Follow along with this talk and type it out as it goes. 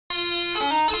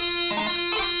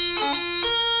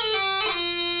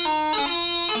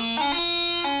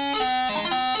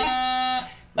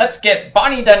Let's get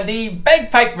Bonnie Dundee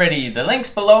Bagpipe ready. The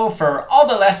link's below for all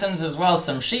the lessons as well as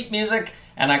some sheet music.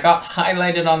 And I got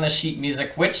highlighted on the sheet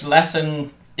music which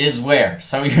lesson is where.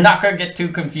 So you're not going to get too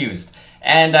confused.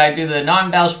 And I do the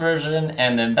non-Belsh version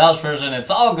and then Belsh version.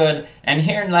 It's all good. And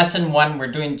here in lesson 1,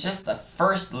 we're doing just the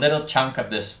first little chunk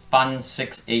of this fun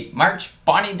 6/8 march,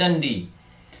 Bonnie Dundee.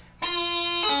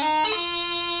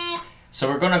 So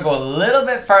we're going to go a little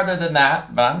bit farther than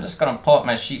that, but I'm just going to pull up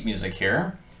my sheet music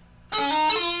here.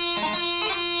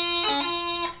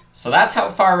 So that's how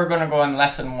far we're going to go in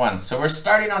lesson 1. So we're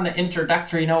starting on the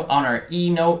introductory note on our E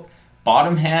note,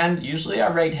 bottom hand. Usually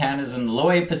our right hand is in the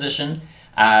low A position.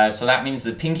 So that means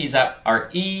the pinky's up. Our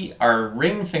E, our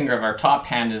ring finger of our top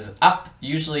hand is up.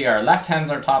 Usually our left hand's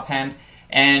our top hand.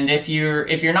 And if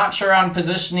you're not sure on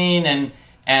positioning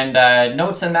and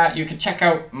notes and that, you can check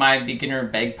out my beginner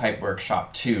bagpipe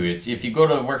workshop too. If you go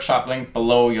to the workshop link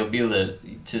below, you'll be able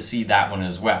to see that one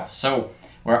as well. So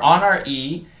we're on our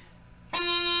E.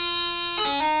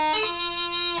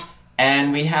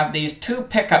 And we have these 2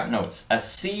 pickup notes, a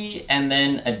C and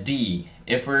then a D.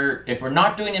 If we're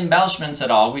not doing embellishments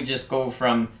at all, we just go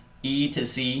from E to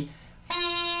C.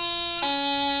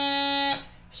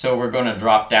 So we're going to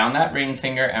drop down that ring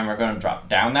finger and we're going to drop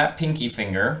down that pinky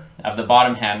finger of the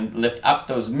bottom hand, lift up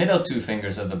those middle 2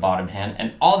 fingers of the bottom hand,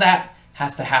 and all that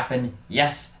has to happen,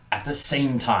 yes, at the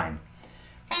same time.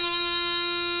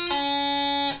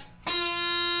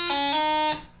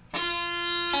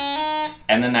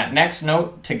 And then that next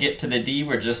note, to get to the D,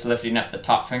 we're just lifting up the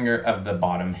top finger of the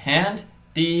bottom hand.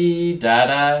 D, da,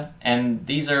 da. And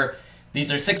these are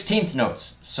 16th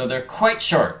notes, so they're quite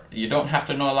short. You don't have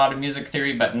to know a lot of music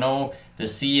theory, but know the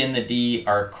C and the D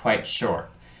are quite short.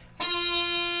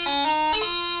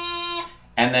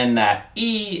 And then that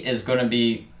E is going to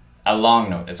be a long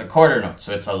note. It's a quarter note,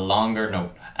 so it's a longer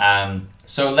note.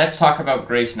 So let's talk about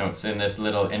grace notes in this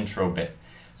little intro bit.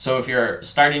 So if you're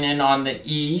starting in on the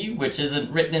E, which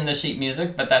isn't written in the sheet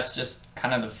music, but that's just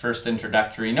kind of the first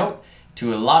introductory note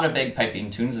to a lot of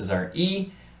bagpiping tunes is our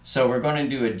E. So we're going to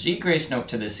do a G grace note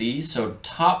to the C. So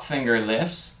top finger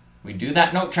lifts. We do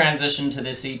that note transition to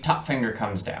the C, top finger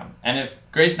comes down. And if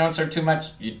grace notes are too much,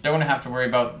 you don't have to worry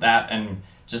about that and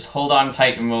just hold on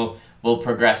tight and we'll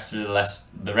progress through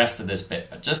the rest of this bit.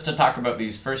 But just to talk about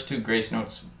these first 2 grace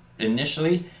notes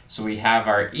initially. So we have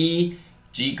our E,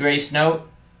 G grace note,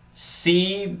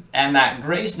 C, and that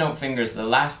grace note finger is the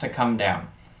last to come down.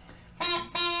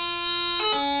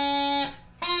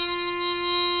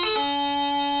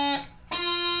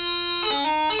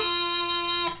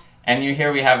 And you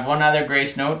hear we have one other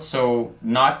grace note, so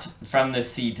not from the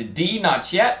C to D,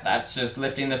 not yet, that's just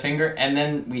lifting the finger, and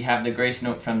then we have the grace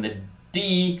note from the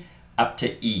D up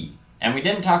to E. And we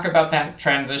didn't talk about that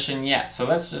transition yet, so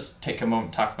let's just take a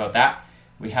moment to talk about that.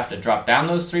 We have to drop down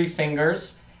those 3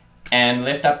 fingers and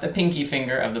lift up the pinky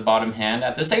finger of the bottom hand.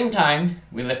 At the same time,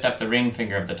 we lift up the ring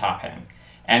finger of the top hand.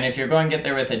 And if you're going to get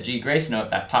there with a G grace note,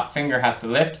 that top finger has to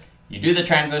lift. You do the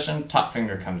transition, top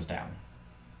finger comes down.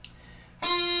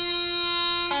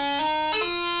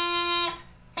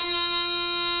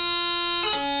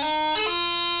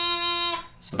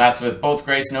 So that's with both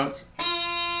grace notes.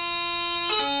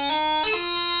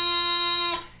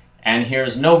 And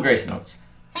here's no grace notes.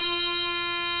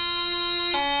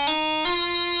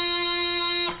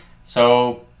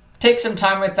 So take some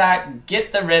time with that,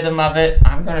 get the rhythm of it.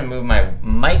 I'm going to move my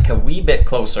mic a wee bit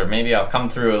closer. Maybe I'll come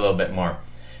through a little bit more.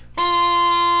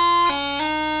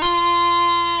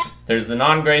 There's the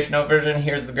non-grace note version.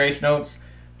 Here's the grace notes.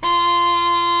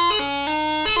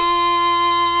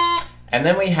 And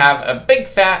then we have a big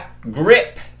fat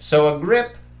grip. So a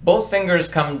grip, both fingers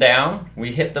come down.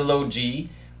 We hit the low G.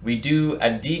 We do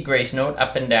a D grace note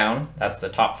up and down. That's the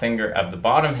top finger of the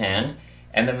bottom hand.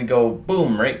 And then we go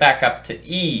boom, right back up to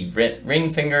E.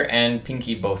 Ring finger and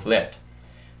pinky both lift.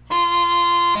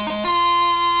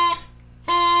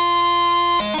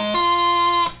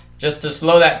 Just to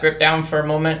slow that grip down for a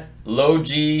moment, low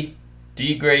G,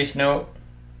 D grace note.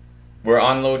 We're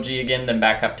on low G again, then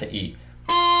back up to E.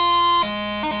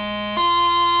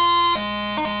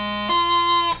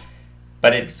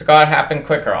 But it's got to happen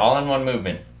quicker, all in one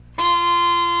movement.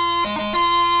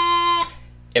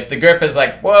 If the grip is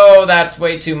like, whoa, that's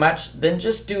way too much, then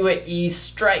just do an E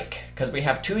strike, because we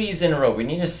have 2 E's in a row. We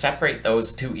need to separate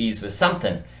those 2 E's with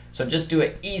something. So just do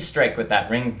an E strike with that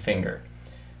ring finger.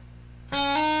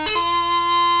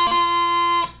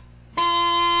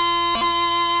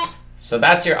 So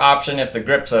that's your option if the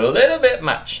grip's a little bit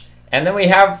much. And then we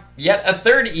have yet a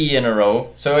 3rd E in a row.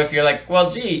 So if you're like,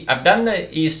 well, gee, I've done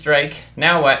the E strike,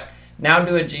 now what? Now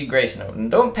do a G grace note.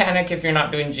 And don't panic if you're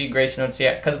not doing G grace notes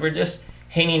yet, because we're just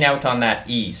hanging out on that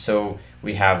E. So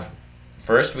we have,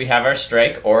 first we have our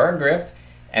strike or our grip,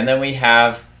 and then we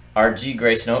have our G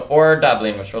grace note or our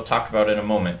doubling, which we'll talk about in a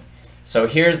moment. So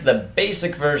here's the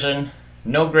basic version,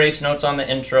 no grace notes on the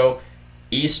intro,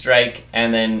 E strike,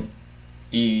 and then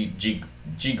G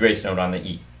grace note on the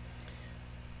E.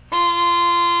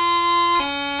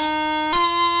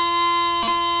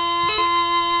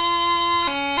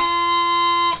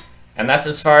 And that's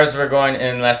as far as we're going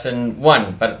in lesson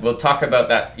 1, but we'll talk about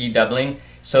that E doubling.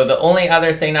 So the only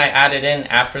other thing I added in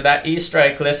after that E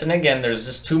strike, listen again, there's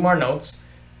just 2 more notes.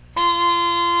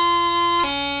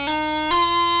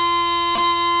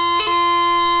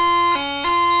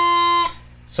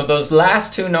 So those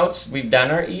last 2 notes, we've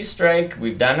done our E strike,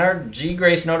 we've done our G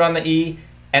grace note on the E,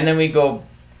 and then we go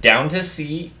down to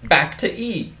C, back to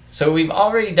E. So we've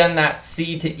already done that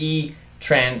C to E,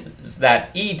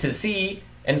 that E to C,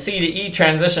 and C to E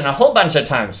transition a whole bunch of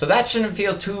times. So that shouldn't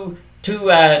feel too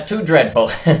dreadful.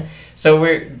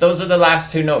 So those are the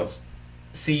last 2 notes,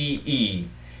 C, E.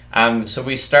 So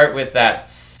we start with that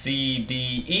C,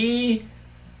 D, E.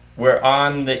 We're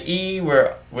on the E,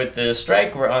 we're with the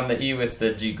strike, we're on the E with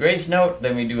the G grace note,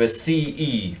 then we do a C,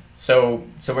 E. So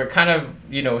we're kind of,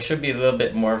 should be a little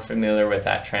bit more familiar with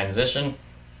that transition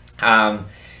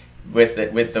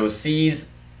with those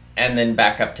C's, and then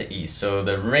back up to E. So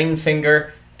the ring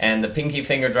finger and the pinky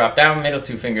finger drop down, middle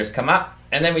 2 fingers come up,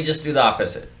 and then we just do the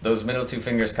opposite. Those middle 2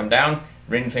 fingers come down,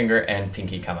 ring finger and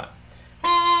pinky come up.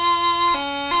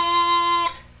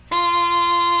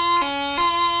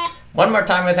 One more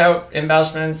time without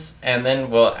embellishments, and then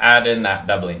we'll add in that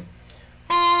doubling.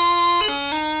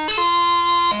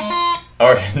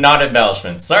 Or not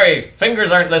embellishments. Sorry,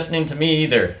 fingers aren't listening to me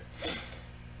either.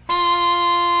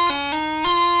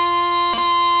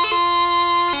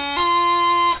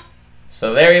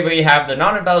 So there we have the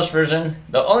non-embellished version.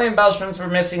 The only embellishments we're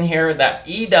missing here, that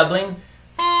E doubling.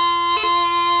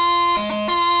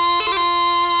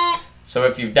 So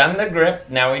if you've done the grip,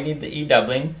 now we need the E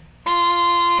doubling.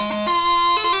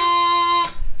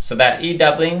 So that E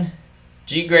doubling,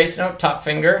 G grace note, top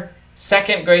finger,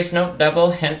 second grace note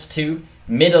double, hence 2,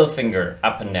 middle finger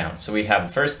up and down. So we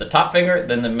have first the top finger,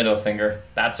 then the middle finger.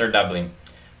 That's our doubling.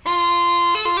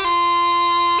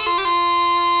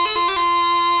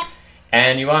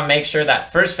 And you want to make sure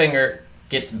that first finger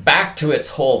gets back to its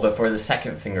hole before the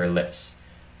second finger lifts.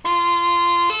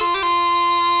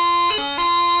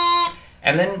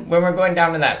 And then when we're going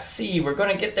down to that C, we're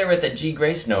going to get there with a G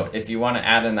grace note if you want to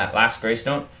add in that last grace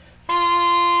note.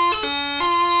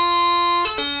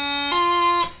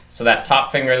 So that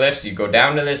top finger lifts, you go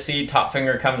down to the C, top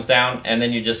finger comes down, and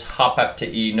then you just hop up to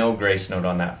E, no grace note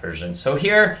on that version. So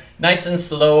here, nice and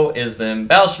slow is the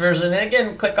embellished version. And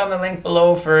again, click on the link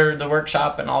below for the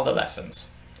workshop and all the lessons.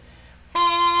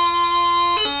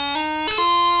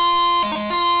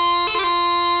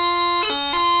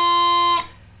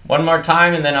 One more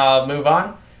time and then I'll move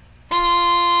on.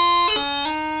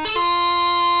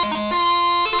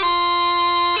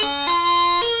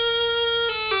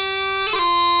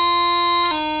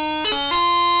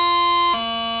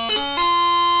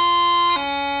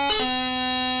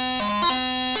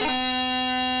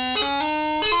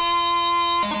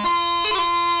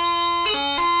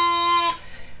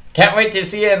 Can't wait to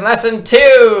see you in lesson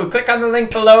 2. Click on the link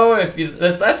below if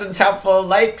this lesson's helpful.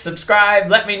 Like, subscribe,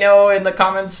 let me know in the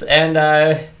comments, and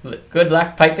good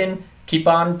luck piping. Keep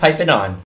on piping on.